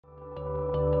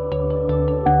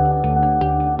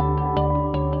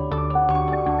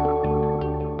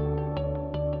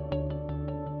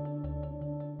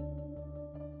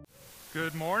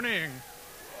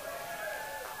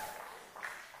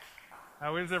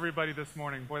everybody this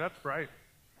morning? Boy, that's bright.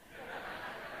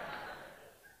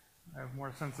 I have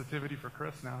more sensitivity for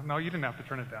Chris now. No, you didn't have to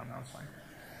turn it down. That was fine.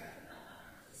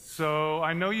 So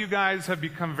I know you guys have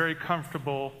become very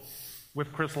comfortable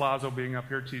with Chris Lazo being up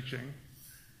here teaching.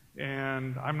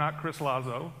 And I'm not Chris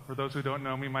Lazo. For those who don't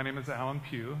know me, my name is Alan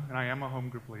Pugh, and I am a home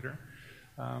group leader.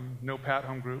 No Pat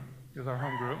Home Group is our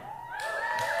home group.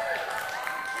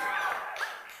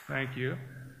 Thank you.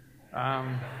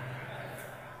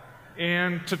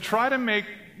 And to try to make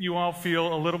you all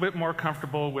feel a little bit more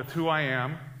comfortable with who I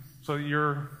am, so that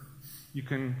you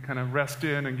can kind of rest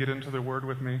in and get into the Word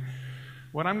with me,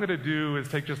 what I'm going to do is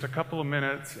take just a couple of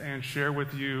minutes and share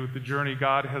with you the journey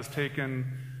God has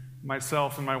taken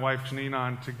myself and my wife Janine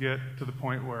on to get to the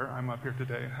point where I'm up here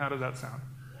today. How does that sound?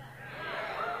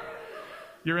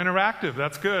 You're interactive.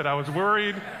 That's good. I was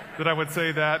worried that I would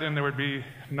say that and there would be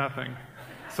nothing.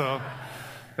 So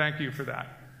thank you for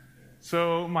that.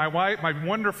 So my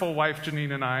wonderful wife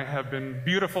Janine and I have been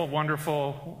beautiful,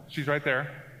 wonderful. She's right there.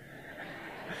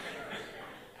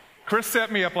 Chris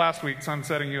set me up last week, so I'm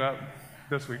setting you up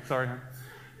this week. Sorry.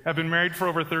 I've been married for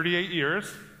over 38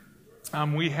 years.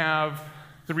 We have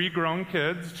 3 grown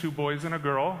kids, 2 boys and a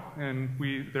girl, and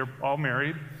they're all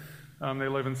married. They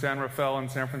live in San Rafael and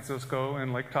San Francisco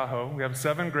and Lake Tahoe. We have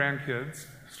 7 grandkids,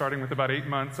 starting with about 8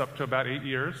 months up to about 8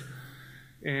 years.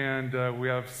 And we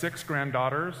have 6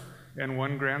 granddaughters and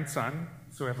 1 grandson.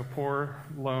 So we have a poor,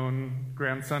 lone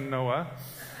grandson, Noah,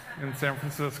 in San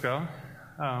Francisco.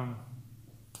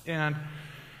 And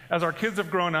as our kids have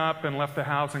grown up and left the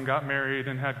house and got married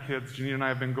and had kids, Janine and I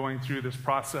have been going through this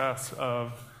process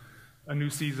of a new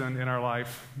season in our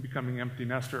life, becoming empty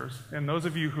nesters. And those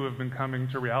of you who have been coming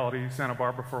to Reality Santa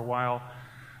Barbara for a while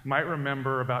might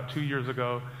remember about 2 years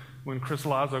ago when Chris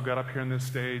Lazo got up here on this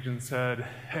stage and said,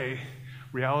 "Hey,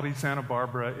 Reality Santa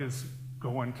Barbara is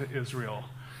going to Israel."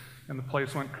 And the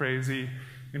place went crazy.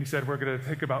 And he said, "We're going to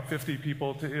take about 50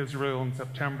 people to Israel in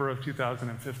September of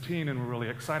 2015, and we're really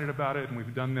excited about it. And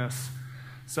we've done this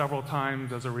several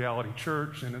times as a Reality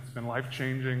Church, and it's been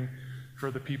life-changing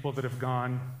for the people that have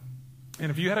gone."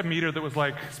 And if you had a meter that was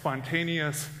like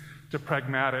spontaneous to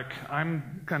pragmatic,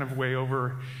 I'm kind of way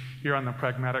over here on the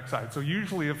pragmatic side. So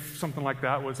usually if something like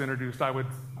that was introduced, I would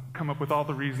come up with all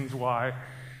the reasons why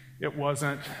it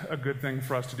wasn't a good thing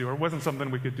for us to do, or it wasn't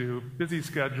something we could do. Busy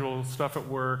schedules, stuff at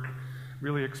work,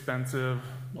 really expensive,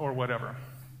 or whatever.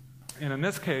 And in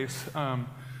this case,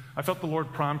 I felt the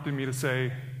Lord prompted me to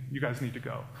say, "You guys need to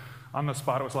go." On the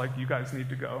spot, it was like, "You guys need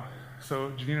to go."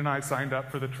 So Janine and I signed up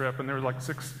for the trip, and there was like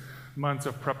 6 months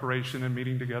of preparation and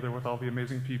meeting together with all the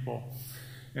amazing people.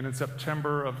 And in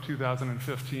September of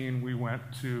 2015, we went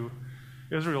to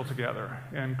Israel together.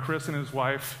 And Chris and his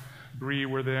wife, Bree,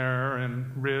 were there,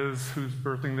 and Riz, who's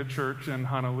birthing the church in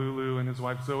Honolulu, and his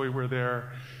wife Zoe were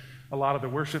there. A lot of the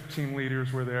worship team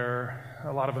leaders were there.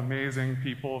 A lot of amazing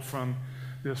people from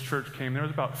this church came. There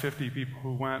was about 50 people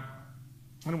who went.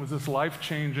 And it was this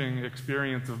life-changing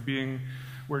experience of being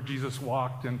where Jesus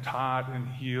walked and taught and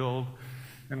healed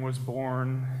and was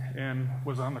born and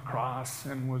was on the cross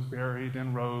and was buried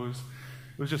and rose.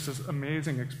 It was just this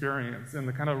amazing experience. And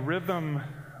the kind of rhythm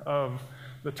of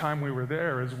the time we were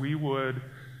there is we would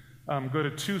go to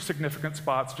 2 significant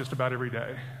spots just about every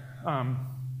day.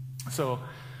 So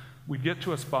we'd get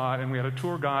to a spot, and we had a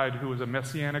tour guide who was a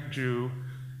Messianic Jew,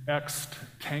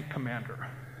 ex-tank commander.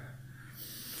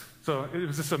 So it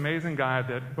was this amazing guy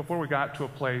that before we got to a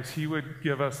place, he would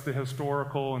give us the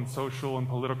historical and social and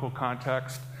political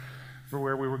context for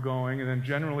where we were going. And then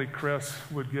generally Chris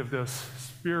would give this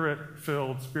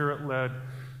spirit-filled, spirit-led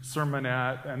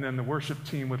sermonette, and then the worship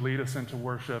team would lead us into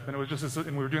worship. And it was just this,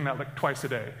 and we were doing that like twice a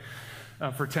day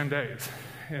for 10 days.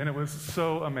 And it was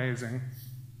so amazing.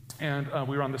 And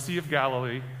we were on the Sea of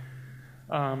Galilee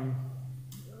one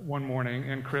morning,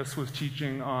 and Chris was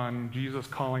teaching on Jesus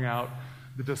calling out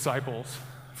the disciples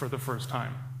for the first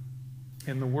time.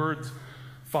 And the words,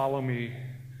 "follow me,"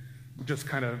 just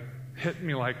kind of hit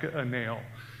me like a nail.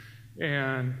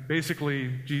 And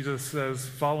basically, Jesus says,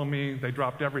 "Follow me." They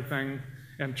dropped everything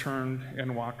and turned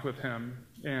and walked with him.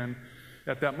 And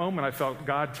at that moment, I felt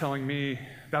God telling me,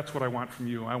 "That's what I want from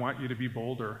you. I want you to be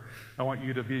bolder. I want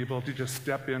you to be able to just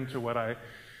step into what I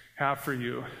have for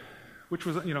you." Which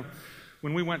was,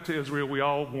 when we went to Israel, we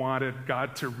all wanted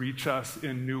God to reach us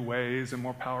in new ways and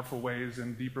more powerful ways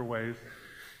and deeper ways.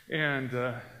 And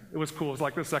it was cool. It was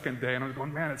like the second day, and I was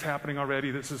going, "Man, it's happening already.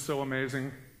 This is so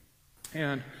amazing."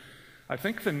 And I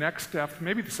think the next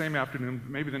maybe the same afternoon,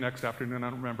 maybe the next afternoon, I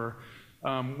don't remember,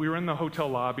 we were in the hotel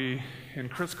lobby,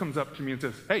 and Chris comes up to me and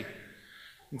says, "Hey."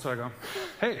 And so I go,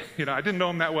 "Hey." I didn't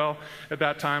know him that well at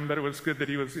that time, but it was good that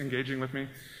he was engaging with me.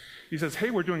 he says,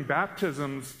 hey, we're doing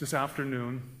baptisms this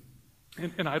afternoon,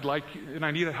 and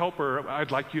I need a helper. I'd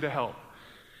like you to help.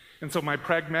 And so my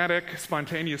pragmatic,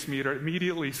 spontaneous meter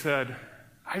immediately said,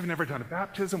 I've never done a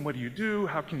baptism. What do you do?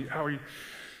 How are you?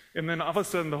 And then all of a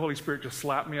sudden, the Holy Spirit just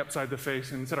slapped me upside the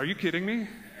face and said, are you kidding me?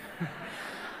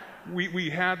 we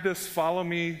had this follow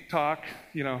me talk,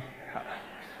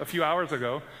 a few hours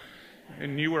ago,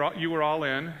 and you were all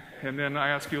in. And then I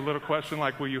asked you a little question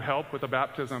like, will you help with the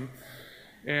baptism?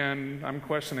 And I'm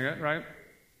questioning it, right?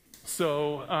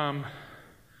 So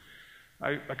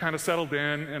I kind of settled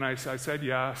in, and I said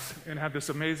yes, and had this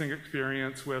amazing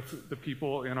experience with the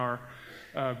people in our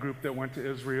group that went to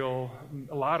Israel,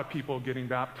 a lot of people getting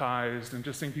baptized, and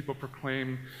just seeing people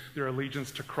proclaim their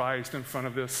allegiance to Christ in front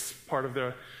of this part of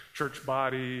the church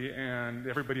body, and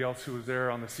everybody else who was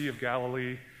there on the Sea of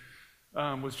Galilee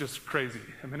was just crazy.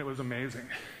 I mean, it was amazing.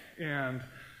 And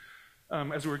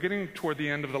as we were getting toward the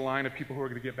end of the line of people who were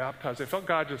going to get baptized, I felt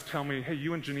God just tell me, hey,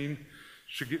 you and Janine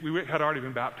we had already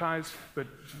been baptized, but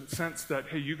sensed that,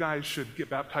 hey, you guys should get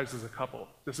baptized as a couple.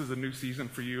 This is a new season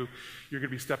for you. You're going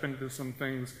to be stepping into some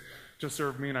things to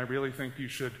serve me, and I really think you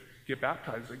should get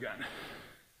baptized again.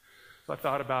 So I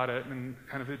thought about it, and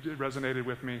kind of it resonated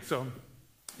with me. So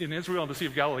in Israel, the Sea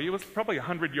of Galilee, it was probably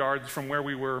 100 yards from where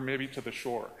we were, maybe to the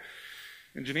shore.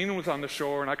 And Janine was on the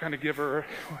shore, and I kind of give her,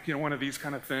 one of these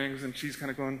kind of things, and she's kind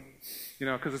of going,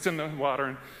 because it's in the water,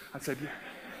 and I said,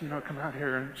 come out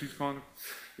here. And she's going,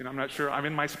 I'm not sure. I'm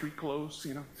in my street clothes,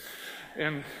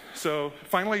 And so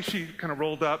finally she kind of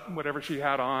rolled up whatever she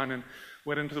had on and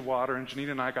went into the water, and Janine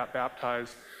and I got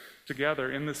baptized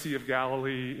together in the Sea of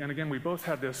Galilee. And again, we both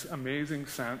had this amazing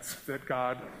sense that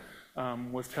God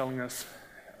was telling us,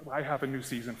 I have a new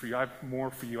season for you. I have more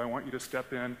for you. I want you to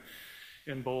step in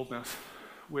boldness,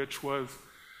 which was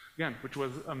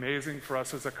amazing for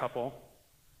us as a couple.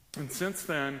 And since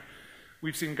then,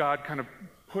 we've seen God kind of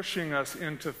pushing us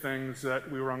into things that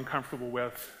we were uncomfortable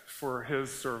with for his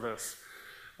service.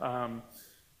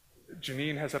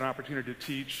 Janine has had an opportunity to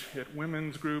teach at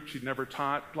women's groups. She'd never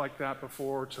taught like that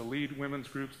before, to lead women's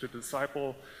groups, to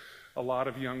disciple a lot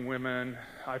of young women.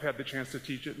 I've had the chance to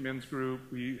teach at men's group.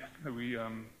 We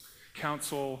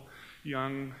counsel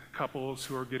young couples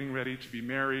who are getting ready to be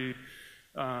married.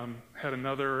 Had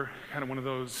another kind of one of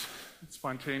those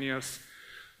spontaneous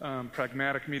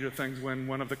pragmatic meter things when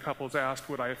one of the couples asked,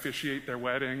 would I officiate their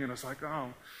wedding? And it's like,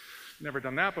 oh, never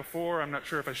done that before. I'm not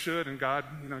sure if I should. And God,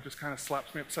 just kind of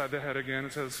slaps me upside the head again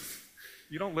and says,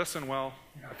 you don't listen well.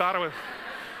 I thought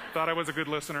I was a good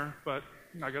listener, but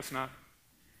I guess not.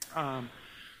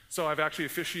 So I've actually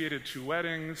officiated 2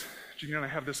 weddings. Janine and I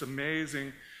have this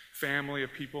amazing family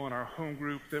of people in our home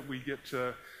group that we get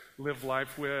to live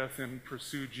life with and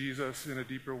pursue Jesus in a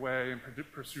deeper way and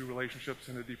pursue relationships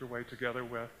in a deeper way together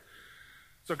with.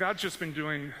 So God's just been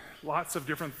doing lots of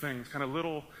different things, kind of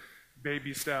little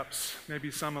baby steps,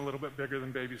 maybe some a little bit bigger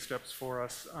than baby steps for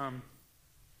us.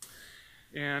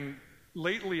 And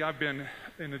lately I've been,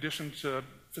 in addition to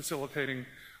facilitating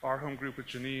our home group with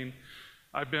Janine,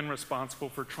 I've been responsible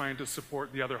for trying to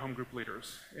support the other home group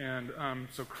leaders. And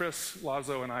so Chris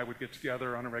Lazo and I would get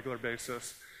together on a regular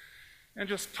basis and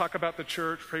just talk about the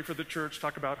church, pray for the church,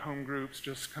 talk about home groups,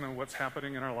 just kind of what's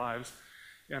happening in our lives.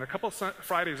 And a couple of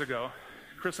Fridays ago,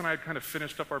 Chris and I had kind of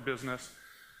finished up our business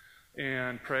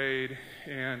and prayed,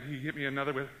 and he hit me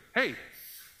another with, hey.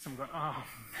 So I'm going, oh,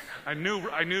 I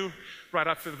knew right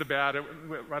off the bat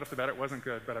it wasn't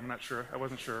good, but I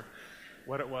wasn't sure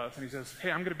what it was. And he says,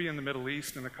 hey, I'm going to be in the Middle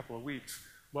East in a couple of weeks.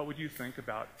 What would you think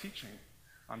about teaching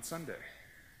on Sunday?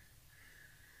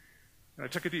 And I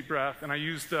took a deep breath, and I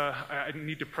used I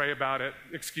need to pray about it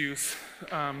excuse.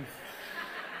 And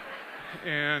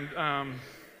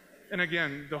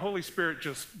again, the Holy Spirit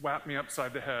just whapped me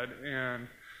upside the head. And,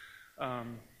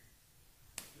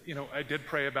 I did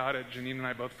pray about it. Janine and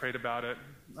I both prayed about it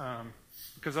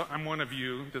because I'm one of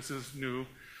you. This is new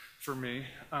for me.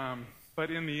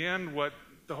 But in the end, what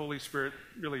the Holy Spirit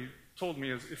really told me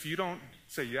is if you don't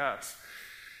say yes,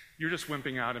 you're just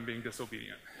wimping out and being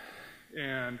disobedient.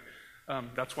 And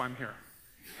that's why I'm here.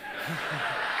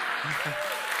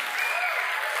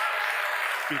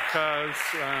 Because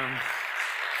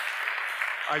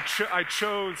I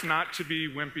chose not to be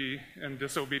wimpy and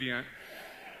disobedient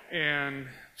and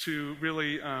to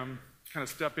really kind of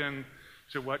step in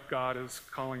to what God is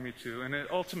calling me to. And it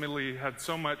ultimately had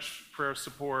so much prayer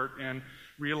support and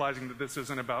realizing that this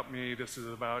isn't about me, this is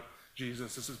about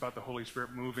Jesus, this is about the Holy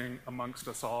Spirit moving amongst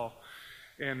us all.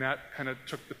 And that kind of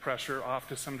took the pressure off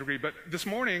to some degree. But this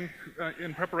morning,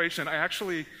 in preparation,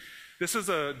 this is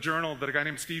a journal that a guy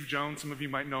named Steve Jones, some of you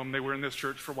might know him, they were in this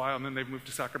church for a while, and then they moved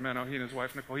to Sacramento, he and his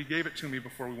wife, Nicole. He gave it to me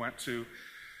before we went to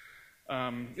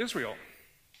Israel.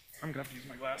 I'm going to have to use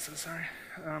my glasses, sorry.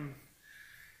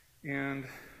 And,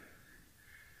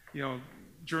 you know,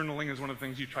 journaling is one of the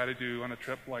things you try to do on a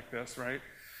trip like this, right?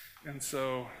 And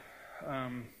so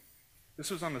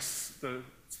this was on the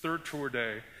third tour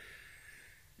day,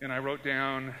 and I wrote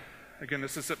down, again,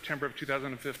 this is September of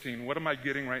 2015, what am I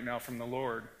getting right now from the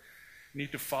Lord?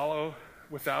 Need to follow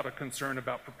without a concern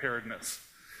about preparedness.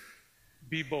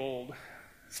 Be bold,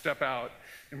 step out,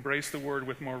 embrace the word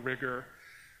with more rigor,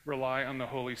 rely on the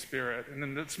Holy Spirit. And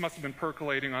then this must have been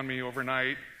percolating on me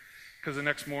overnight, because the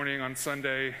next morning on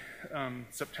Sunday,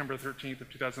 September 13th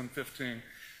of 2015, it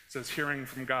says, hearing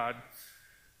from God,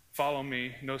 follow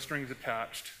me, no strings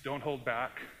attached, don't hold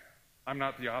back. I'm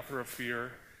not the author of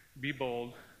fear. Be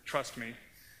bold, trust me.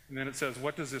 And then it says,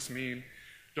 what does this mean?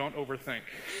 Don't overthink.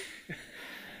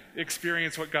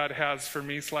 Experience what God has for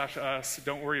me/us.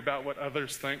 Don't worry about what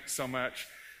others think so much.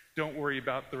 Don't worry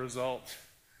about the result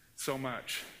so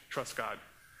much. Trust God.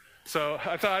 So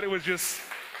I thought it was just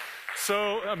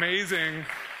so amazing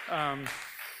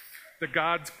that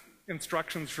God's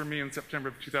instructions for me in September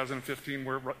of 2015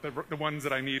 were the ones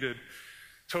that I needed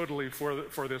totally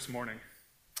for this morning.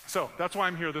 So that's why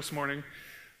I'm here this morning.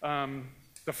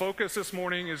 The focus this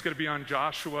morning is going to be on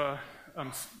Joshua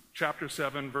chapter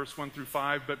 7, verse 1 through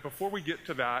 5. But before we get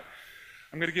to that,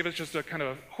 I'm going to give us just a kind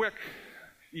of quick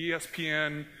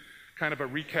ESPN kind of a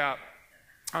recap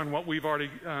on what we've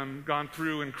already gone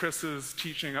through in Chris's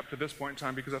teaching up to this point in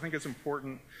time, because I think it's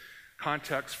important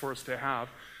context for us to have.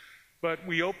 But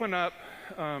we open up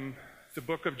the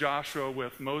book of Joshua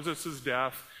with Moses'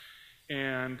 death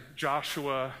and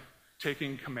Joshua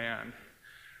taking command,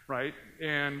 right?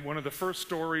 And one of the first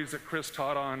stories that Chris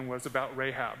taught on was about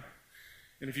Rahab.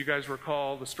 And if you guys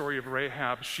recall the story of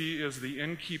Rahab, she is the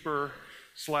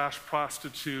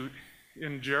innkeeper/prostitute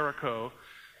in Jericho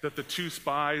that the two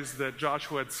spies that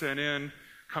Joshua had sent in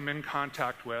come in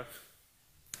contact with.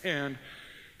 And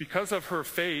because of her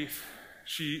faith,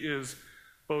 she is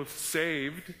both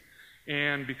saved,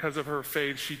 and because of her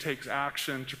faith, she takes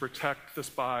action to protect the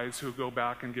spies who go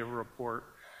back and give a report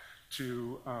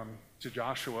to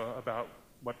Joshua about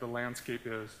what the landscape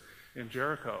is in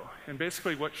Jericho. And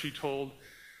basically what she told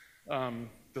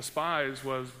the spies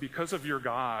was, because of your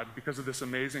God, because of this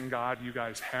amazing God you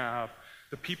guys have,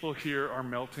 the people here are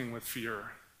melting with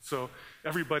fear. So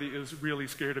everybody is really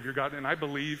scared of your God, and I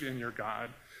believe in your God.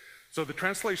 So the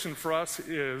translation for us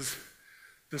is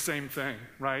the same thing,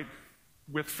 right?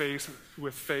 With faith,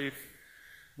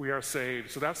 we are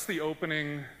saved. So that's the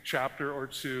opening chapter or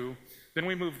two. Then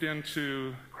we moved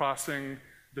into crossing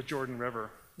the Jordan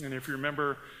River. And if you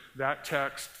remember that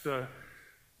text, the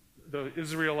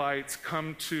Israelites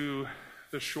come to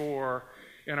the shore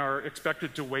and are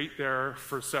expected to wait there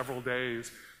for several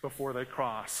days before they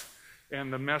cross.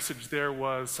 And the message there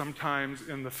was, sometimes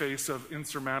in the face of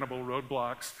insurmountable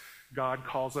roadblocks, God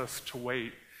calls us to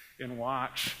wait and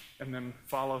watch and then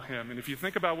follow him. And if you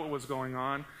think about what was going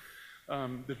on,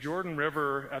 the Jordan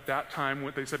River at that time,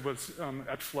 what they said was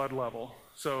at flood level.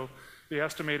 So they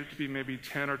estimate it to be maybe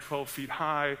 10 or 12 feet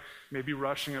high, maybe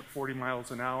rushing at 40 miles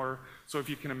an hour. So if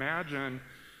you can imagine,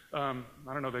 I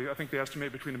don't know, I think they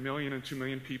estimate between 1 million and 2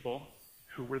 million people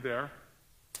who were there.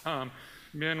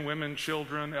 Men, women,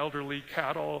 children, elderly,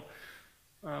 cattle,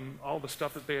 all the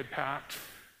stuff that they had packed,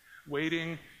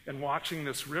 waiting and watching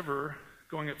this river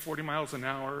going at 40 miles an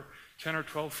hour, 10 or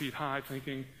 12 feet high,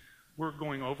 thinking, we're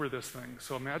going over this thing.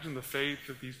 So imagine the faith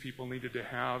that these people needed to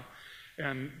have,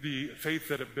 and the faith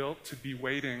that it built to be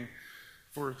waiting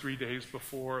for 3 days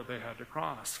before they had to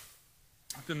cross.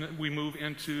 Then we move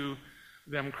into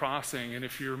them crossing, and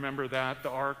if you remember that, the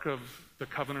Ark of the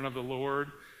Covenant of the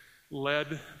Lord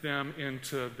led them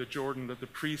into the Jordan, that the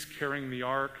priest carrying the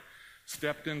Ark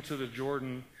stepped into the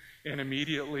Jordan, and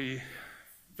immediately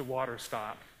the water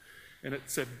stopped. And it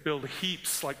said, build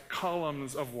heaps, like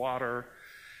columns of water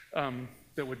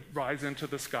that would rise into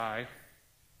the sky,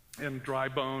 and dry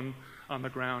bone on the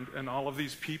ground. And all of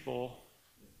these people,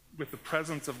 with the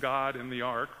presence of God in the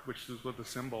ark, which is with the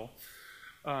symbol,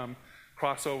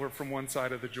 cross over from one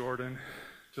side of the Jordan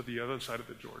to the other side of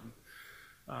the Jordan.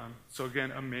 So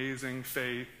again, amazing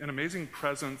faith, and amazing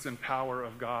presence and power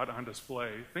of God on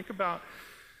display. Think about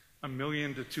 1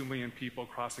 million to 2 million people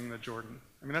crossing the Jordan.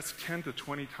 I mean, that's 10 to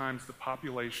 20 times the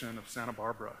population of Santa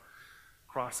Barbara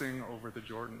crossing over the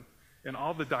Jordan. And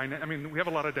all the I mean, we have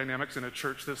a lot of dynamics in a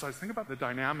church this size. Think about the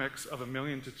dynamics of 1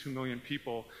 million to 2 million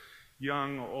people,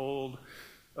 young, old,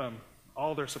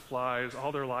 all their supplies,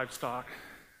 all their livestock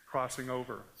crossing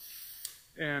over.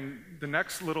 And the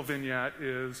next little vignette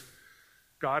is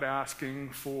God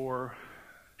asking for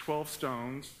 12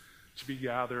 stones to be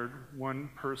gathered, one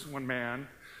man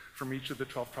from each of the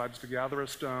 12 tribes to gather a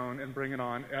stone and bring it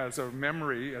on as a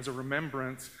memory, as a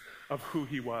remembrance of who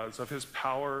he was, of his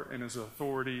power and his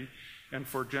authority, and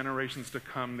for generations to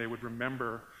come, they would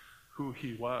remember who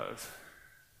he was.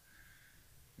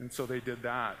 And so they did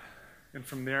that. And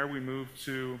from there, we moved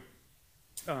to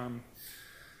the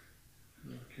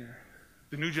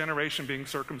new generation being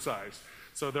circumcised.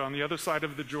 So they're on the other side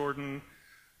of the Jordan.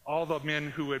 All the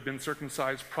men who had been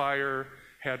circumcised prior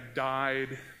had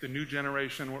died. The new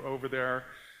generation were over there.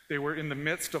 They were in the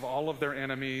midst of all of their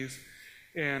enemies,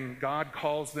 and God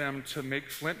calls them to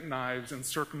make flint knives and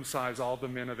circumcise all the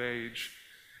men of age.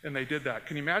 And they did that.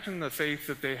 Can you imagine the faith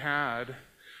that they had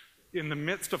in the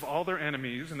midst of all their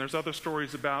enemies? And there's other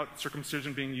stories about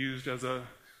circumcision being used as a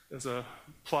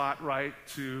plot, right,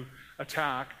 to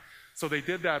attack. So they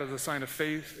did that as a sign of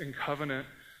faith and covenant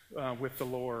with the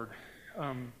Lord.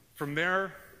 From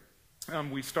there,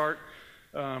 we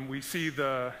see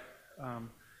the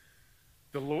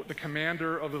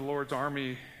commander of the Lord's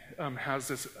army has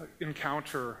this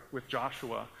encounter with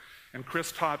Joshua. And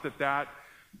Chris taught that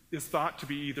is thought to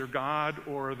be either God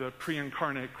or the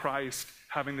pre-incarnate Christ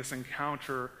having this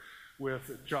encounter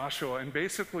with Joshua. And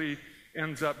basically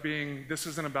ends up being, this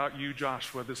isn't about you,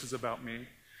 Joshua, this is about me.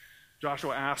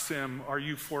 Joshua asks him, are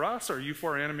you for us or are you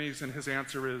for our enemies? And his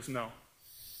answer is no.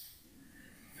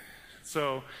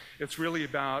 So it's really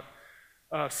about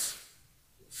us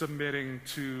submitting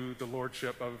to the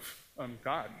lordship of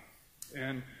God.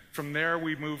 And from there,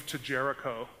 we moved to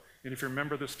Jericho. And if you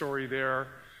remember the story there,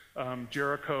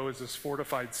 Jericho is this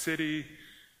fortified city,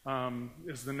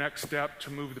 is the next step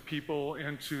to move the people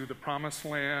into the promised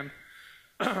land.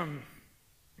 And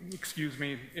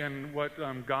what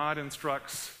God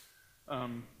instructs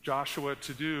Joshua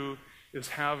to do is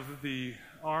have the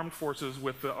armed forces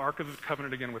with the Ark of the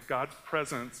Covenant, again, with God's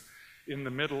presence in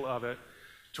the middle of it,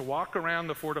 to walk around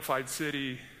the fortified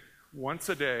city once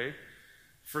a day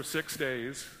for 6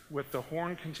 days with the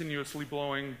horn continuously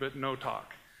blowing but no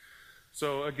talk.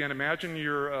 So again, imagine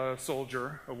you're a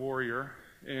soldier, a warrior,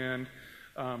 and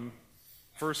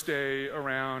first day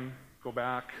around, go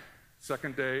back,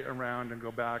 second day around and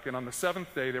go back. And on the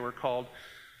seventh day, they were called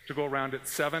to go around it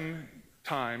 7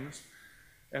 times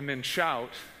and then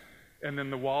shout, and then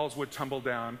the walls would tumble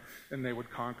down and they would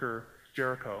conquer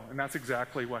Jericho. And that's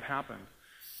exactly what happened.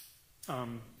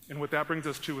 And what that brings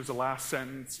us to is the last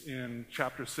sentence in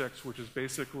chapter 6, which is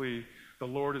basically the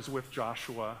Lord is with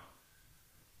Joshua,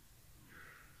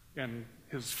 and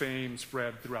his fame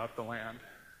spread throughout the land.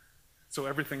 So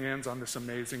everything ends on this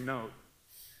amazing note.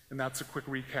 And that's a quick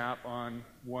recap on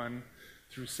 1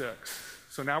 through 6.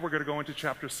 So now we're going to go into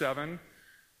chapter 7,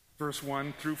 verse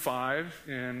 1 through 5,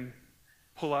 and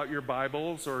pull out your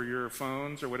Bibles or your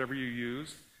phones or whatever you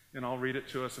use, and I'll read it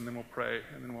to us, and then we'll pray,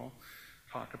 and then we'll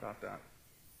talk about that.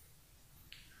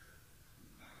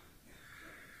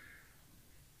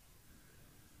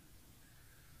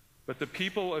 But the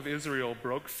people of Israel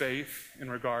broke faith in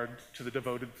regard to the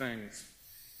devoted things.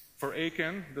 For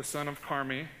Achan, the son of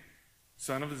Carmi,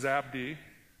 son of Zabdi,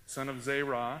 son of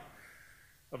Zerah,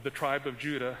 of the tribe of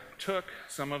Judah, took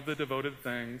some of the devoted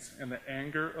things, and the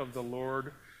anger of the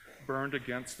Lord burned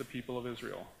against the people of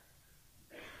Israel.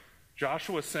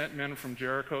 Joshua sent men from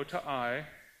Jericho to Ai,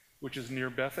 which is near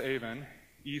Beth-aven,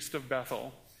 east of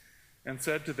Bethel, and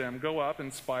said to them, go up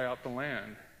and spy out the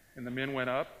land. And the men went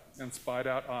up and spied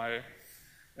out Ai,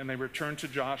 and they returned to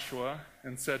Joshua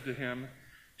and said to him,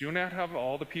 do not have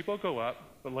all the people go up,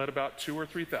 but let about 2,000 or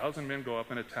 3,000 men go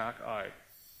up and attack Ai.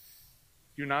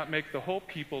 Do not make the whole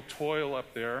people toil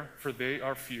up there, for they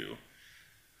are few.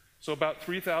 So about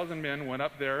 3,000 men went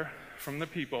up there from the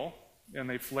people, and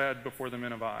they fled before the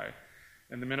men of Ai.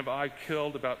 And the men of Ai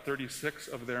killed about 36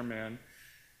 of their men,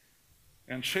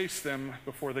 and chased them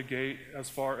before the gate as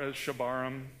far as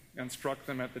Shebarim, and struck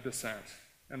them at the descent.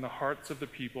 And the hearts of the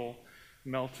people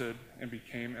melted and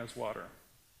became as water.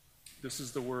 This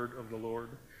is the word of the Lord.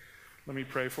 Let me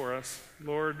pray for us.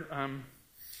 Lord,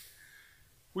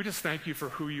 we just thank you for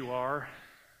who you are.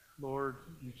 Lord,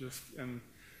 in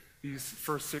these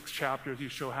first 6 chapters, you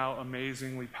show how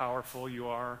amazingly powerful you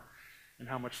are and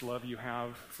how much love you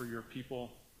have for your people.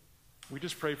 We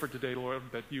just pray for today, Lord,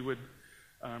 that you would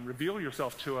reveal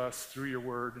yourself to us through your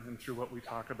word and through what we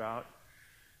talk about.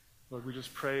 Lord, we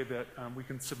just pray that we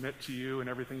can submit to you and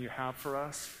everything you have for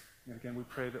us. And again, we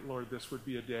pray that, Lord, this would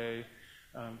be a day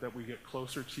that we get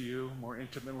closer to you, more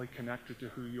intimately connected to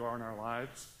who you are in our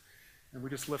lives. And we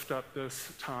just lift up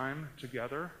this time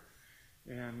together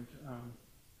and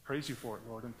praise you for it,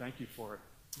 Lord, and thank you for it.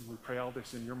 And we pray all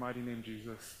this in your mighty name,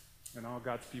 Jesus. And all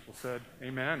God's people said,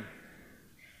 amen.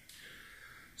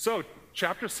 So,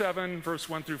 chapter 7, verse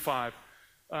 1 through 5.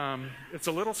 It's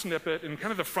a little snippet and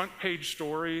kind of the front page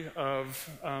story of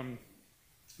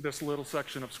this little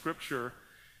section of scripture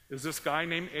is this guy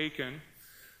named Achan,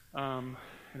 and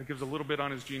it gives a little bit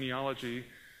on his genealogy,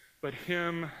 but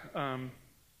him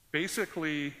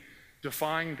basically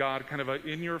defying God, kind of an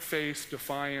in-your-face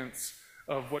defiance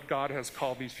of what God has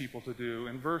called these people to do.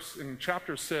 In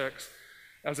chapter 6,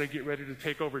 as they get ready to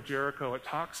take over Jericho, it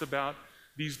talks about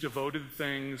these devoted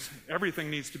things. Everything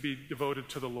needs to be devoted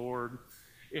to the Lord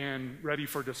and ready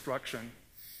for destruction.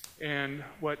 And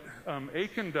what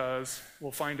Achan does,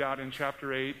 we'll find out in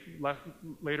chapter 8,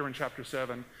 later in chapter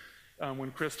 7,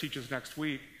 when Chris teaches next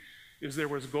week, is there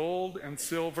was gold and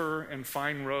silver and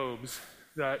fine robes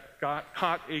that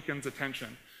caught Achan's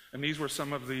attention. And these were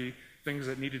some of the things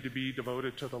that needed to be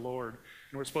devoted to the Lord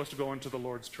and were supposed to go into the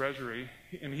Lord's treasury.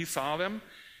 And he saw them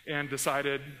and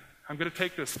decided, I'm going to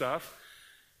take this stuff,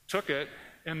 took it,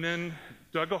 and then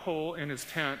dug a hole in his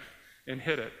tent and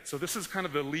hid it. So this is kind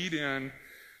of the lead-in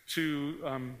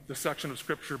to the section of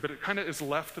Scripture, but it kind of is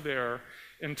left there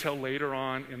until later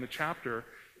on in the chapter.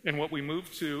 And what we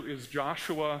move to is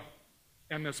Joshua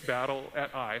and this battle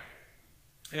at Ai.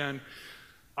 And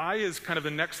Ai is kind of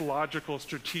the next logical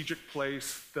strategic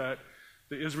place that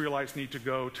the Israelites need to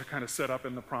go to kind of set up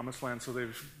in the Promised Land. So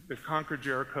they've conquered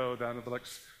Jericho. Then the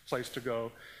next place to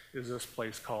go is this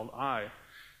place called Ai.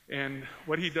 And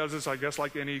what he does is, I guess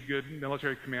like any good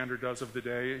military commander does of the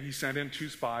day, he sent in 2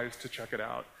 spies to check it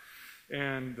out.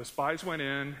 And the spies went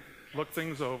in, looked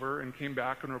things over, and came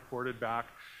back and reported back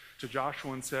to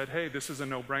Joshua and said, hey, this is a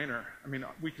no-brainer. I mean,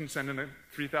 we can send in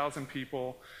 3,000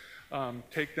 people,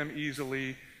 take them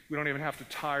easily. We don't even have to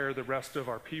tire the rest of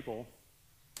our people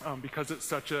because it's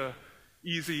such a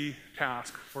easy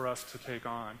task for us to take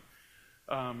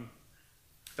on.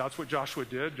 That's what Joshua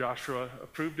did. Joshua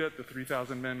approved it. The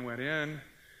 3,000 men went in,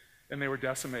 and they were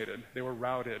decimated. They were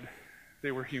routed.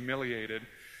 They were humiliated.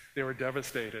 They were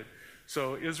devastated.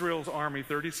 So Israel's army,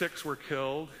 36 were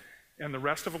killed, and the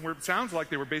rest of them were, it sounds like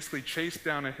they were basically chased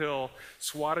down a hill,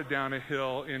 swatted down a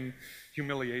hill in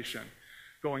humiliation,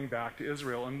 going back to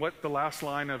Israel. And what the last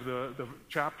line of the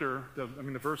chapter, the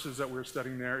verses that we're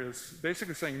studying there is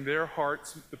basically saying their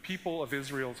hearts, the people of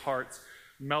Israel's hearts,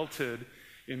 melted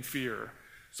in fear.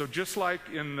 So just like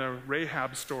in the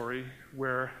Rahab story,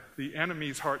 where the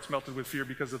enemy's hearts melted with fear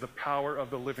because of the power of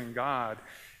the living God,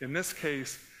 in this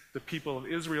case, the people of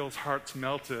Israel's hearts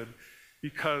melted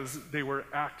because they were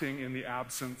acting in the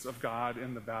absence of God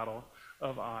in the battle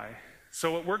of Ai.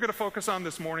 So what we're going to focus on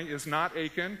this morning is not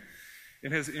Achan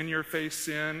and his in-your-face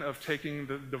sin of taking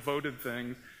the devoted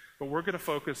things, but we're going to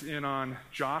focus in on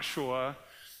Joshua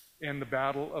and the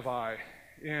battle of Ai.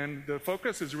 And the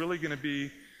focus is really going to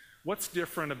be what's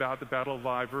different about the Battle of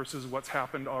Ai versus what's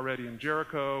happened already in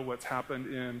Jericho, what's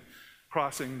happened in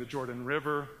crossing the Jordan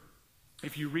River.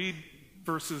 If you read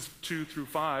verses 2 through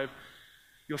 5,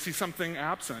 you'll see something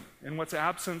absent. And what's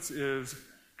absent is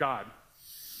God.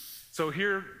 So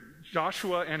here,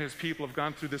 Joshua and his people have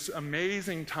gone through this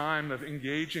amazing time of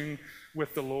engaging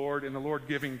with the Lord, and the Lord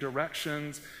giving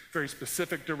directions, very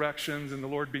specific directions, and the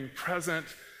Lord being present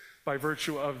by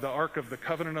virtue of the Ark of the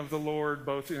Covenant of the Lord,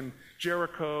 both in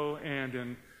Jericho and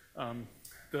in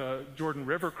the Jordan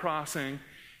River crossing.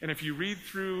 And if you read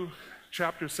through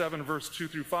chapter 7, verse 2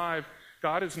 through 5,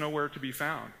 God is nowhere to be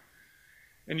found.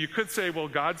 And you could say, well,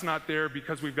 God's not there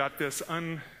because we've got this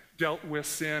undealt with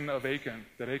sin of Achan,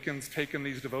 that Achan's taken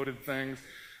these devoted things,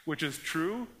 which is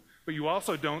true, but you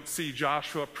also don't see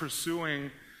Joshua pursuing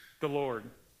the Lord.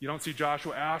 You don't see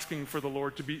Joshua asking for the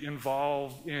Lord to be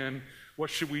involved in what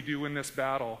should we do in this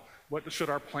battle? What should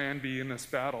our plan be in this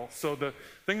battle? So the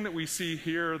thing that we see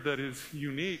here that is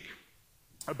unique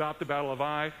about the Battle of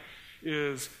Ai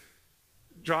is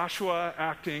Joshua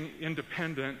acting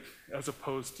independent as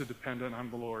opposed to dependent on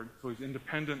the Lord. So he's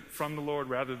independent from the Lord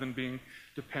rather than being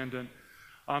dependent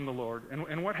on the Lord.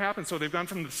 And what happens? So they've gone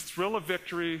from the thrill of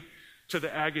victory to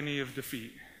the agony of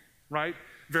defeat, right?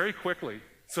 Very quickly.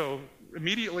 So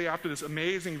immediately after this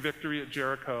amazing victory at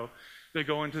Jericho, they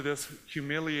go into this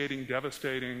humiliating,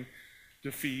 devastating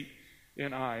defeat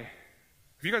in Ai. Have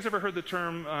you guys ever heard the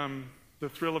term the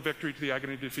thrill of victory to the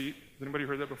agony of defeat? Has anybody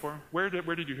heard that before? Where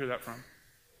did you hear that from?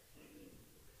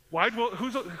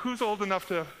 Who's old enough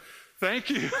to? Thank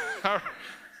you.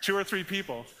 2 or 3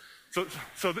 people.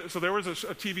 So there was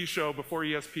a TV show before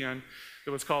ESPN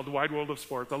that was called Wide World of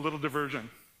Sports, a little diversion,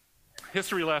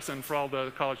 history lesson for all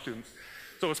the college students.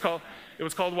 So it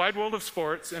was called Wide World of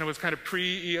Sports, and it was kind of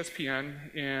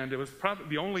pre-ESPN, and it was probably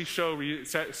the only show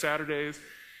Saturdays.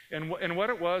 And what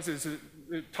it was is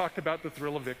it talked about the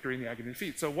thrill of victory and the agony of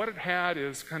defeat. So what it had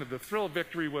is kind of the thrill of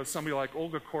victory was somebody like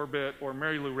Olga Korbut or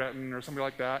Mary Lou Retton or somebody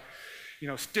like that.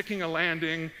 sticking a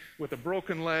landing with a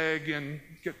broken leg and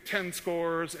get 10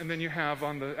 scores. And then you have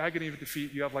on the agony of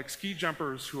defeat, you have like ski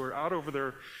jumpers who are out over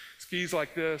their skis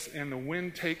like this, and the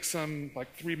wind takes them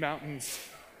like 3 mountains,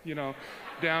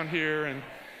 down here and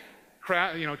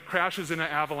crashes in an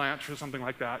avalanche or something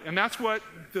like that. And that's what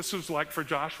this was like for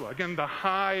Joshua. Again,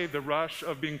 the rush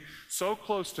of being so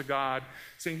close to God,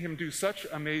 seeing him do such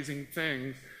amazing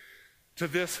things, to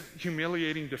this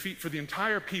humiliating defeat for the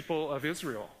entire people of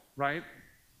Israel, right?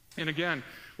 And again,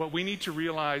 what we need to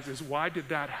realize is, why did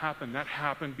that happen? That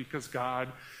happened because God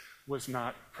was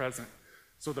not present.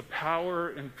 So the power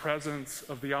and presence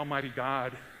of the Almighty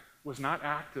God was not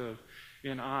active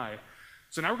in Ai.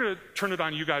 So now we're going to turn it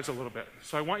on you guys a little bit.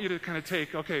 So I want you to kind of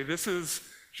take, okay, this is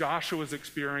Joshua's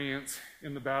experience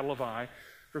in the Battle of Ai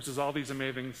versus all these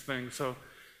amazing things. So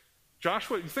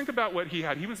Joshua, you think about what he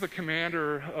had. He was the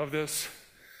commander of this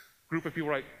group of people,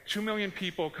 right? 2 million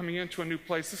people coming into a new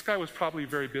place. This guy was probably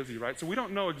very busy, right? So we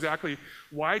don't know exactly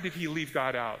why did he leave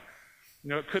God out.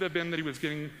 It could have been that he was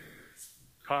getting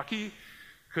cocky.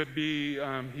 Could be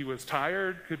he was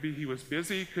tired. Could be he was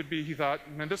busy. Could be he thought,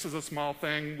 man, this is a small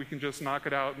thing. We can just knock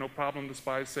it out. No problem. The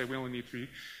spies say we only need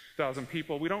 3,000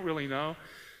 people. We don't really know.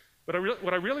 But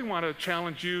what I really want to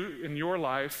challenge you in your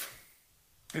life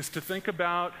is to think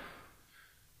about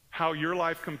how your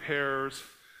life compares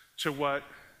to what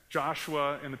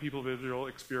Joshua and the people of Israel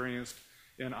experienced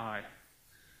in Ai.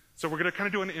 So we're going to kind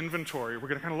of do an inventory. We're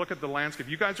going to kind of look at the landscape.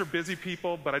 You guys are busy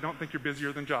people, but I don't think you're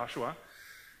busier than Joshua.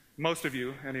 Most of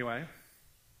you, anyway.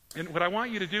 And what I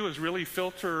want you to do is really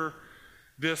filter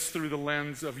this through the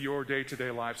lens of your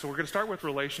day-to-day life. So we're going to start with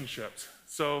relationships.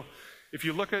 So if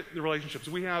you look at the relationships,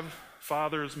 we have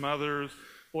fathers, mothers,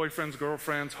 boyfriends,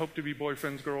 girlfriends, hope to be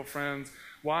boyfriends, girlfriends,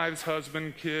 wives,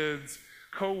 husband, kids,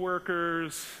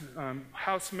 co-workers,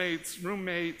 housemates,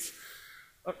 roommates.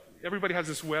 Everybody has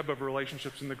this web of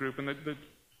relationships in the group. And the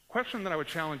question that I would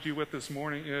challenge you with this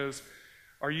morning is,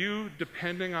 are you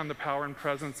depending on the power and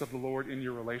presence of the Lord in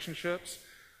your relationships,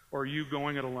 or are you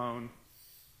going it alone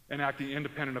and acting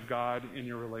independent of God in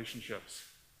your relationships?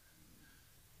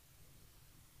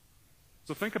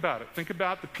 So think about it. Think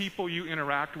about the people you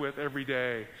interact with every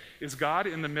day. Is God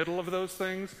in the middle of those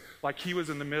things, like he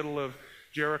was in the middle of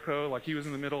Jericho, like he was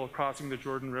in the middle of crossing the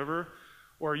Jordan River?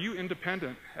 Or are you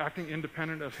independent, acting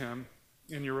independent of him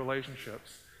in your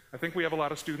relationships? I think we have a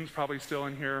lot of students probably still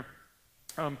in here.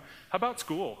 How about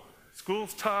school?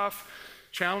 School's tough,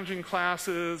 challenging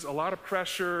classes, a lot of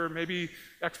pressure, maybe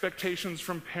expectations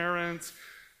from parents,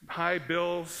 high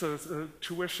bills,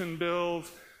 tuition bills,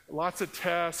 lots of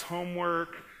tests,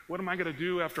 homework. What am I going to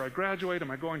do after I graduate?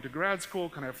 Am I going to grad school?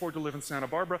 Can I afford to live in Santa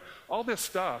Barbara? All this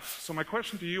stuff. So my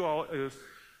question to you all is,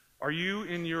 are you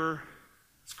in your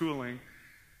schooling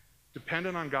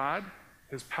dependent on God,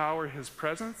 his power, his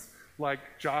presence, like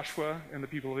Joshua and the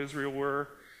people of Israel were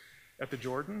at the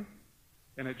Jordan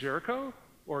and at Jericho?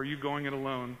 Or are you going it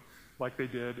alone like they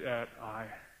did at Ai?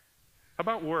 How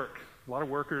about work? A lot of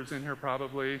workers in here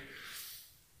probably.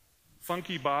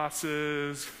 Funky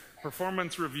bosses,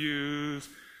 performance reviews,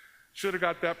 should have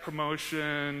got that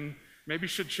promotion, maybe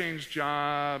should change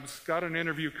jobs, got an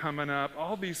interview coming up,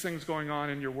 all these things going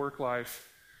on in your work life.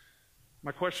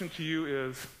 My question to you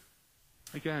is,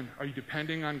 again, are you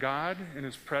depending on God and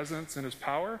his presence and his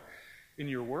power in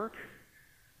your work?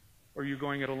 Or are you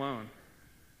going it alone?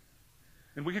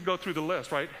 And we could go through the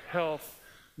list, right? Health,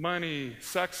 money,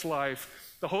 sex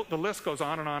life, the list goes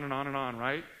on and on and on and on,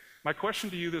 right? My question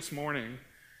to you this morning,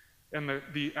 and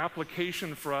the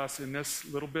application for us in this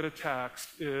little bit of text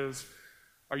is,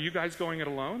 are you guys going it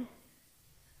alone?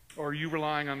 Or are you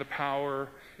relying on the power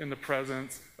and the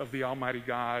presence of the Almighty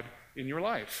God in your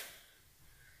life?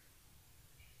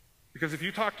 Because if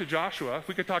you talk to Joshua, if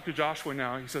we could talk to Joshua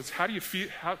now, he says, how do you feel,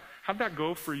 how'd that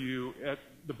go for you at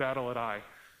the battle at Ai,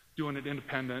 doing it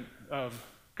independent of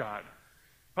God?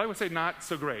 Probably would say not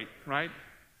so great, right?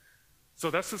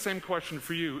 So that's the same question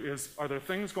for you, is, are there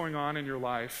things going on in your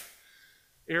life,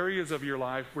 areas of your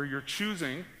life where you're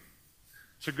choosing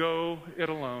to go it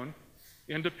alone,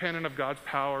 independent of God's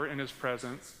power and his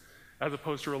presence, as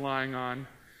opposed to relying on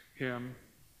him,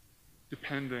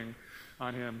 depending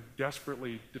on him,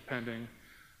 desperately depending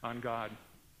on God?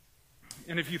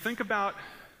 And if you think about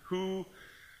who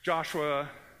Joshua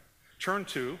turned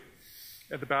to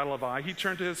at the Battle of Ai, he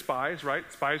turned to his spies, right?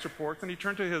 Spies reports, and he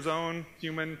turned to his own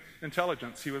human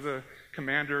intelligence. He was a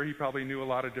commander. He probably knew a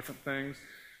lot of different things.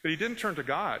 But he didn't turn to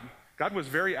God. God was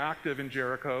very active in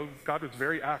Jericho. God was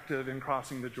very active in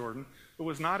crossing the Jordan, but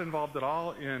was not involved at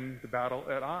all in the battle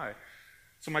at Ai.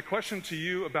 So my question to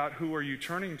you about who are you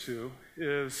turning to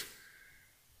is,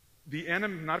 The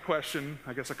enemy, not a question,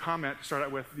 I guess a comment to start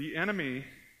out with. The enemy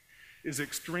is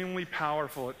extremely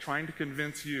powerful at trying to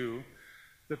convince you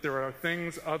that there are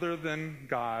things other than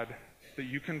God that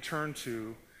you can turn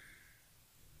to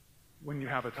when you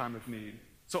have a time of need.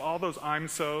 So all those I'm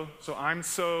so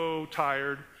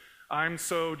tired, I'm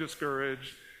so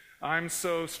discouraged, I'm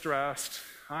so stressed,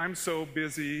 I'm so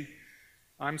busy,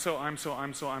 I'm so,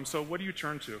 what do you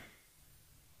turn to?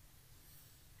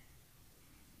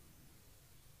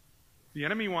 The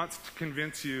enemy wants to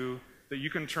convince you that you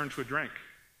can turn to a drink,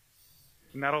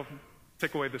 and that'll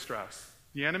take away the stress.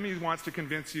 The enemy wants to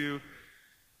convince you,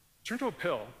 turn to a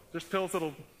pill. There's pills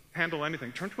that'll handle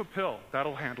anything. Turn to a pill.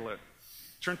 That'll handle it.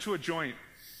 Turn to a joint.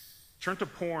 Turn to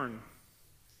porn.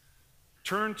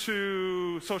 Turn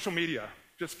to social media.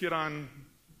 Just get on,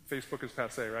 Facebook is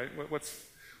passé, right?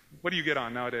 What do you get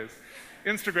on nowadays?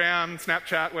 Instagram,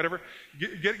 Snapchat, whatever.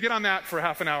 Get on that for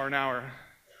half an hour.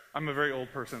 I'm a very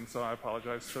old person, so I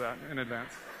apologize for that in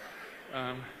advance.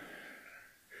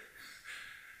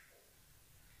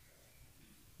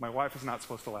 My wife is not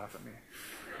supposed to laugh at me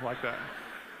like that.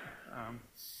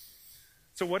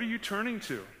 So what are you turning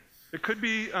to? It could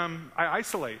be I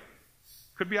isolate.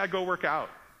 Could be I go work out.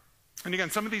 And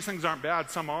again, some of these things aren't bad,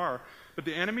 some are. But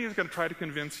the enemy is going to try to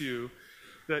convince you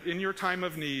that in your time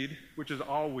of need, which is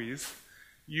always,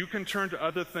 you can turn to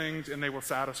other things and they will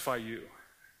satisfy you.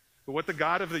 But what the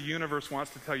God of the universe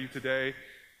wants to tell you today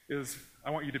is,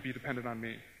 I want you to be dependent on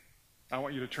me. I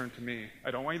want you to turn to me. I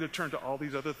don't want you to turn to all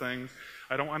these other things.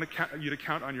 I don't want you to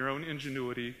count on your own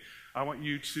ingenuity. I want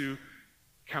you to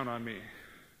count on me.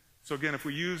 So again, if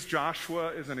we use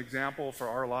Joshua as an example for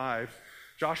our lives,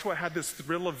 Joshua had this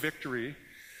thrill of victory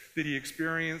that he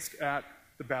experienced at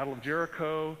the Battle of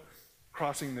Jericho,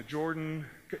 crossing the Jordan,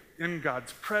 in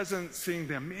God's presence, seeing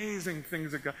the amazing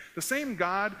things that God, the same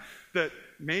God that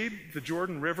made the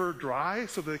Jordan River dry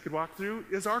so that they could walk through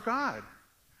is our God.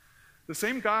 The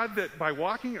same God that by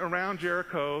walking around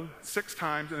Jericho 6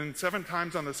 times and then 7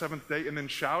 times on the 7th day and then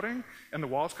shouting and the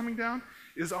walls coming down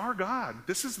is our God.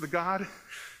 This is the God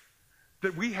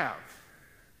that we have.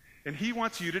 And he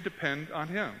wants you to depend on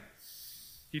him.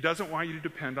 He doesn't want you to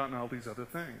depend on all these other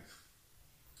things.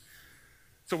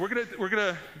 So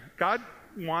God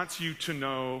wants you to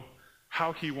know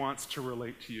how he wants to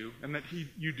relate to you, and that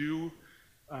you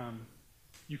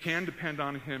can depend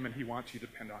on him, and he wants you to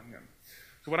depend on him.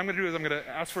 So what I'm going to do is I'm going to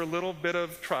ask for a little bit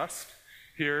of trust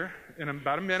here. In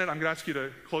about a minute, I'm going to ask you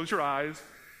to close your eyes,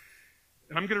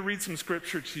 and I'm going to read some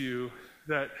scripture to you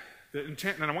that the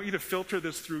intent, and I want you to filter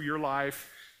this through your life,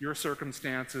 your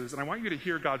circumstances, and I want you to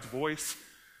hear God's voice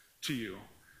to you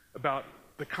about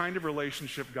the kind of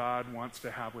relationship God wants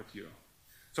to have with you.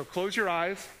 So close your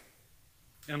eyes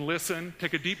and listen.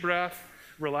 Take a deep breath.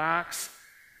 Relax.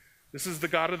 This is the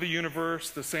God of the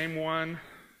universe, the same one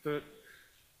that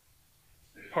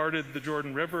parted the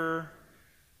Jordan River.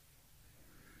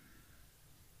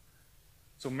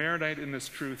 So marinate in this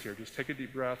truth here. Just take a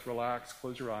deep breath, relax,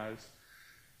 close your eyes.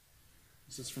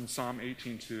 This is from Psalm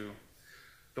 18:2.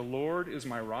 The Lord is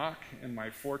my rock and my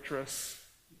fortress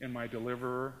and my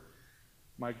deliverer,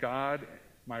 my God,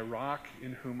 my rock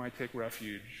in whom I take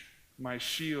refuge, my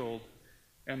shield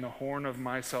and the horn of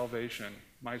my salvation,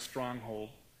 my stronghold.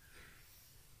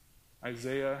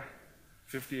 Isaiah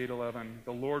 58:11.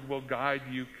 The Lord will guide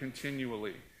you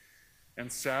continually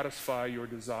and satisfy your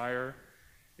desire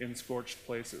in scorched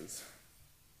places,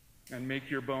 and make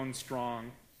your bones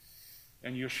strong,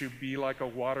 and you shall be like a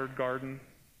watered garden,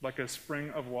 like a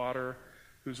spring of water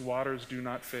whose waters do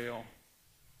not fail.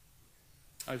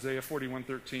 Isaiah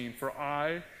 41:13. For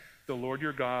I, the Lord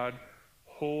your God,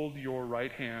 hold your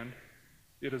right hand.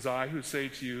 It is I who say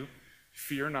to you,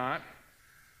 fear not,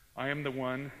 I am the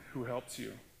one who helps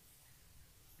you.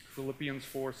 Philippians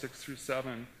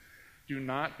 4:6-7. Do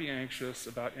not be anxious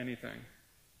about anything,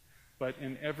 but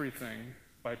in everything,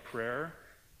 by prayer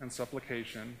and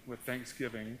supplication, with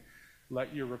thanksgiving,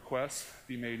 let your requests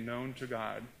be made known to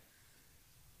God.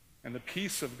 And the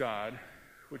peace of God,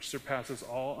 which surpasses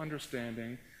all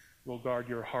understanding, will guard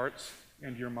your hearts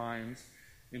and your minds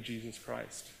in Jesus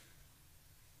Christ.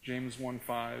 James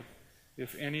 1:5.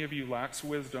 If any of you lacks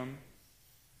wisdom,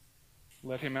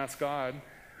 let him ask God,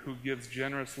 who gives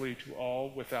generously to all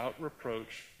without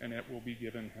reproach, and it will be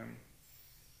given him.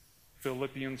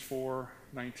 Philippians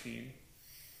 4:19.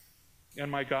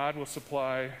 And my God will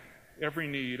supply every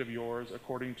need of yours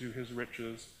according to his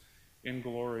riches in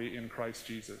glory in Christ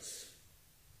Jesus.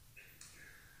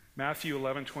 Matthew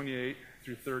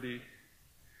 11:28-30.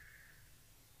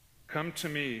 Come to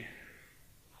me,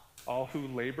 all who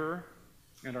labor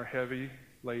and are heavy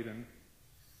laden,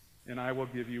 and I will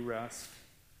give you rest.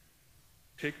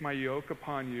 Take my yoke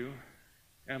upon you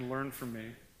and learn from me,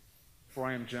 for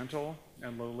I am gentle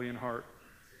and lowly in heart,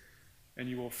 and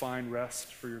you will find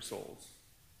rest for your souls.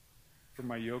 For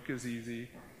my yoke is easy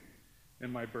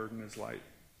and my burden is light.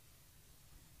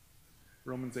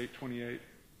 Romans 8:28.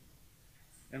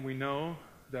 And we know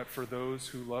that for those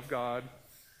who love God,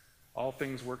 all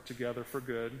things work together for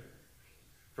good,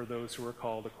 for those who are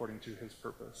called according to his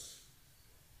purpose.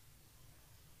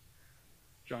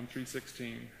 John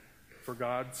 3:16. For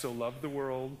God so loved the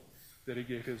world that he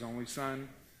gave his only Son,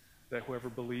 that whoever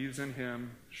believes in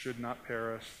him should not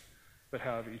perish, but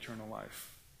have eternal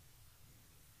life.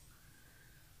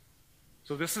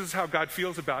 So this is how God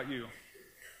feels about you.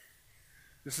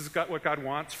 This is what God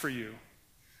wants for you.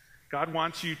 God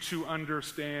wants you to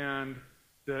understand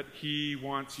that he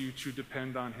wants you to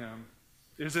depend on him.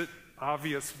 Is it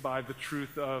obvious by the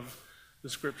truth of the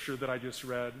scripture that I just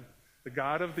read? The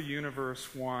God of the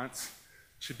universe wants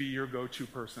to be your go-to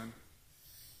person.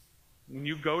 When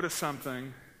you go to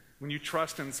something, when you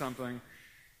trust in something,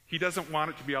 he doesn't want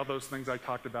it to be all those things I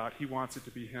talked about. He wants it to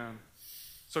be him.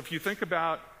 So if you think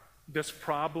about this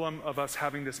problem of us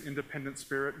having this independent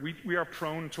spirit, we are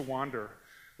prone to wander,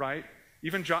 right?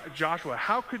 Even Joshua,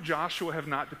 how could Joshua have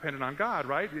not depended on God,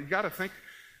 right? You got to think,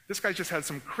 this guy just had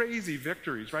some crazy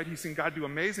victories, right? He's seen God do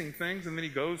amazing things, and then he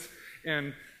goes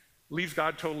and leaves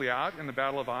God totally out in the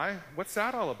Battle of Ai. What's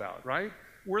that all about, right?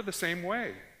 We're the same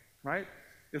way, right?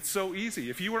 It's so easy.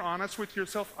 If you were honest with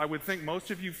yourself, I would think most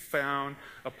of you found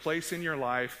a place in your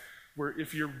life where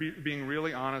if you're being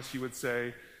really honest, you would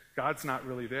say, God's not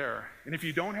really there. And if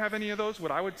you don't have any of those, what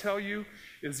I would tell you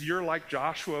is you're like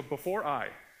Joshua before Ai.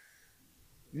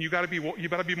 You got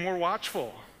to be more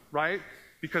watchful, right?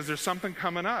 Because there's something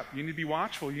coming up. You need to be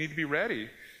watchful. You need to be ready.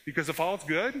 Because if all's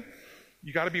good,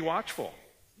 you got to be watchful.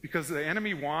 Because the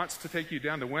enemy wants to take you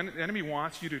down. The enemy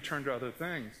wants you to turn to other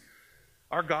things.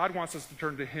 Our God wants us to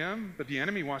turn to him, but the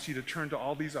enemy wants you to turn to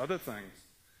all these other things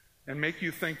and make you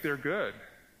think they're good,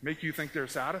 make you think they're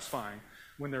satisfying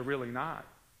when they're really not.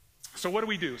 So what do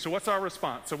we do? So what's our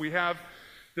response? So we have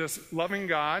this loving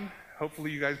God.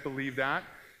 Hopefully you guys believe that.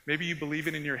 Maybe you believe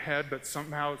it in your head, but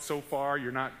somehow so far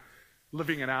you're not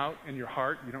living it out in your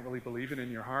heart. You don't really believe it in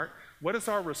your heart. What is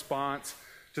our response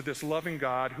to this loving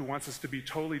God who wants us to be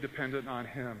totally dependent on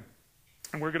him?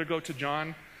 And we're going to go to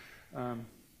John. My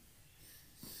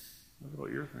little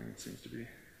ear thing seems to be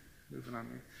moving on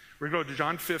me. We're going to go to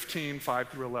John 15, 5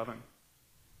 through 11.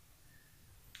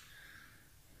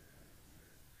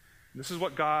 This is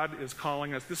what God is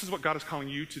calling us. This is what God is calling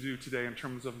you to do today in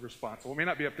terms of response. Well, it may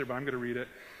not be up there, but I'm going to read it.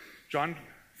 John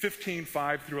 15,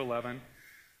 5 through 11.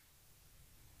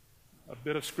 A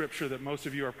bit of scripture that most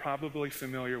of you are probably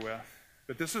familiar with.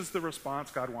 But this is the response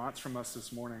God wants from us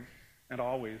this morning and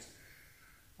always.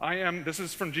 This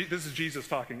is Jesus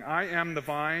talking. I am the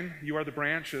vine, you are the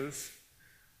branches.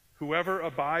 Whoever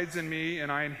abides in me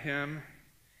and I in him,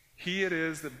 he it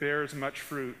is that bears much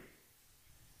fruit.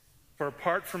 For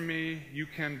apart from me, you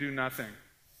can do nothing.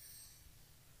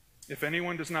 If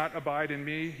anyone does not abide in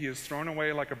me, he is thrown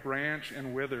away like a branch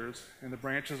and withers, and the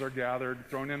branches are gathered,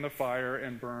 thrown in the fire,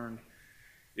 and burned.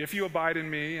 If you abide in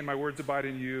me, and my words abide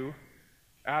in you,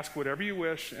 ask whatever you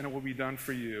wish, and it will be done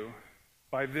for you.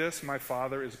 By this my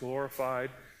Father is glorified,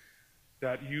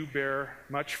 that you bear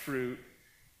much fruit,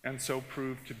 and so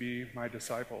prove to be my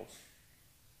disciples.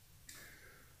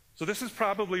 So this is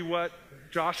probably what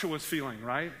Joshua was feeling,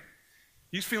 right?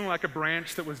 He's feeling like a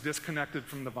branch that was disconnected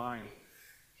from the vine.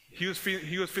 He was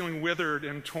feeling withered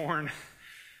and torn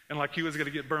and like he was going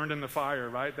to get burned in the fire,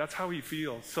 right? That's how he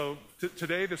feels. So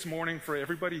today, this morning, for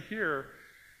everybody here,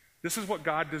 this is what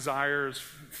God desires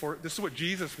this is what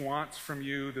Jesus wants from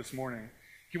you this morning.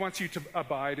 He wants you to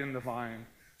abide in the vine.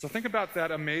 So think about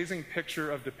that amazing picture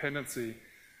of dependency.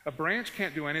 A branch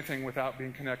can't do anything without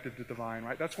being connected to the vine,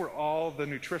 right? That's where all the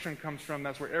nutrition comes from.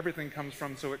 That's where everything comes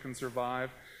from so it can survive.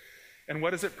 And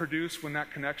what does it produce when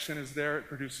that connection is there? It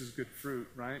produces good fruit,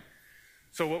 right?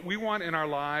 So what we want in our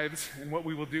lives and what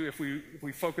we will do if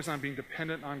we focus on being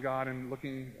dependent on God and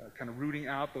looking, kind of rooting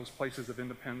out those places of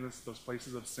independence, those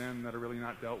places of sin that are really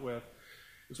not dealt with,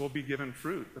 is we'll be given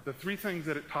fruit. But the three things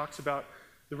that it talks about,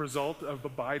 the result of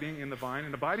abiding in the vine,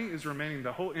 and abiding is remaining.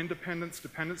 The whole independence,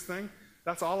 dependence thing,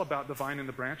 that's all about the vine and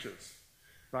the branches,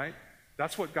 right?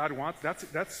 That's what God wants.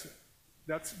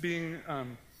 That's being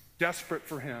desperate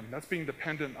for him. That's being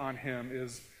dependent on him,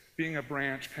 is being a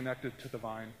branch connected to the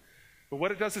vine. But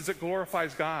what it does is it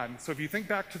glorifies God. So if you think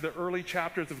back to the early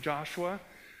chapters of Joshua,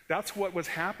 that's what was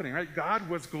happening, right? God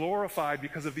was glorified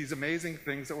because of these amazing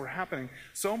things that were happening.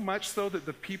 So much so that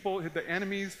the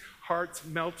enemy's hearts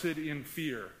melted in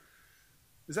fear.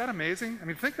 Is that amazing? I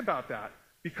mean, think about that.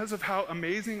 because of how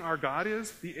amazing our God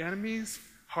is, the enemy's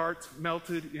hearts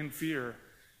melted in fear.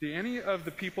 Do any of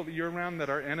the people that you're around that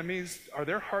are enemies, are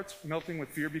their hearts melting with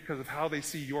fear because of how they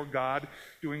see your God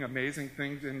doing amazing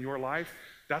things in your life?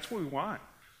 That's what we want.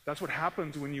 That's what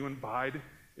happens when you abide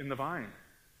in the vine,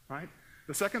 right?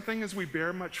 The second thing is we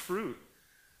bear much fruit.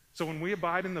 So when we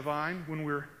abide in the vine, when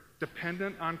we're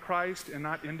dependent on Christ and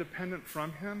not independent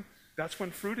from him, that's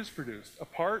when fruit is produced.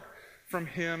 Apart from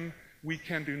him, we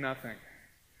can do nothing,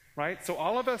 right? So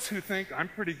all of us who think, I'm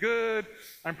pretty good,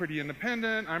 I'm pretty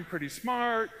independent, I'm pretty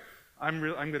smart, I'm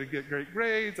going to get great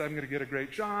grades, I'm going to get a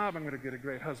great job, I'm going to get a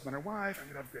great husband or wife,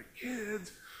 I'm going to have great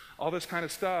kids, all this kind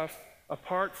of stuff.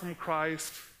 Apart from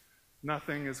Christ,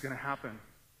 nothing is going to happen,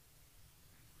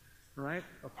 right?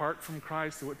 Apart from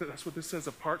Christ, that's what this says.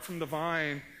 Apart from the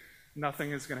vine,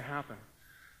 nothing is going to happen.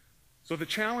 So the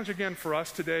challenge again for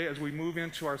us today as we move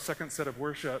into our second set of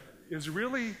worship is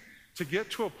really to get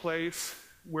to a place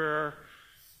where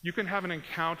you can have an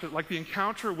encounter, like the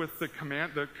encounter with the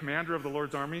commander of the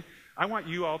Lord's army. I want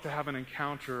you all to have an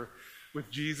encounter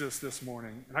with Jesus this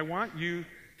morning. And I want you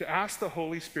to ask the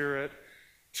Holy Spirit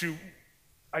to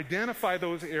identify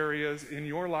those areas in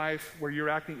your life where you're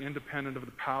acting independent of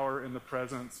the power and the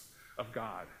presence of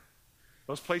God.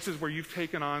 Those places where you've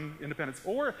taken on independence.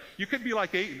 Or you could be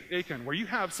like Achan, where you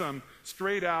have some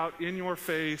straight out, in your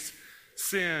face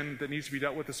sin that needs to be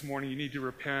dealt with this morning. You need to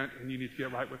repent and you need to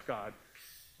get right with God.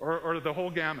 Or the whole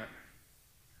gamut.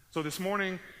 So this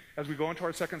morning, as we go into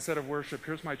our second set of worship,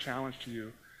 here's my challenge to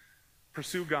you.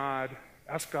 Pursue God.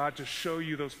 Ask God to show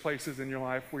you those places in your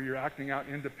life where you're acting out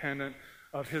independent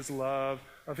of his love,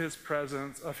 of his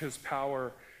presence, of his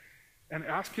power. And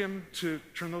ask him to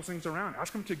turn those things around.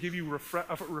 Ask him to give you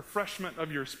a refreshment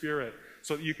of your spirit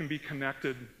so that you can be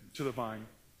connected to the vine.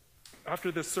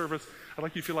 After this service, I'd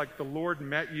like you to feel like the Lord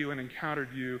met you and encountered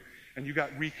you, and you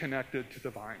got reconnected to the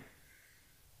vine.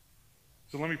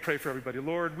 So let me pray for everybody.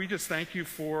 Lord, we just thank you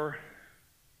for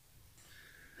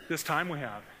this time we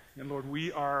have. And Lord,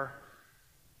 we are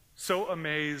so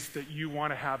amazed that you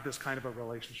want to have this kind of a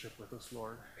relationship with us,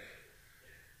 Lord.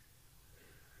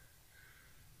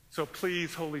 So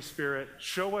please, Holy Spirit,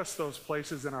 show us those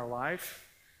places in our life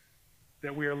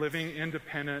that we are living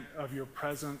independent of your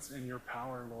presence and your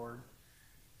power, Lord.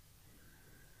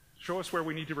 Show us where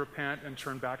we need to repent and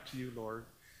turn back to you, Lord.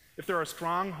 If there are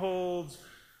strongholds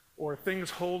or things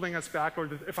holding us back, or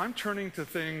if I'm turning to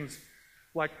things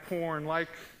like porn, like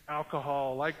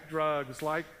alcohol, like drugs,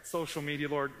 like social media,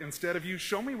 Lord, instead of you,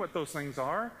 show me what those things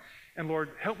are. And Lord,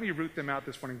 help me root them out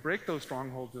this morning. Break those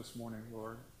strongholds this morning,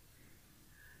 Lord.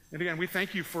 And again, we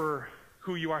thank you for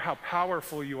who you are, how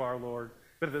powerful you are, Lord.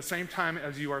 But at the same time,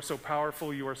 as you are so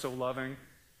powerful, you are so loving.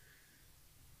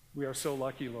 We are so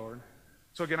lucky, Lord.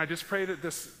 So again, I just pray that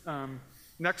this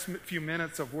next few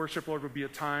minutes of worship, Lord, would be a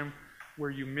time where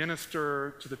you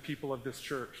minister to the people of this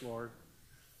church, Lord.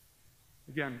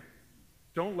 Again,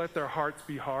 don't let their hearts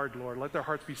be hard, Lord. Let their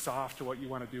hearts be soft to what you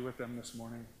want to do with them this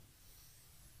morning.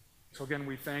 So again,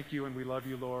 we thank you and we love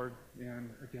you, Lord. And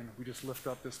again, we just lift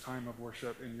up this time of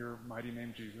worship in your mighty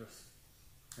name, Jesus.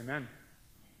 Amen.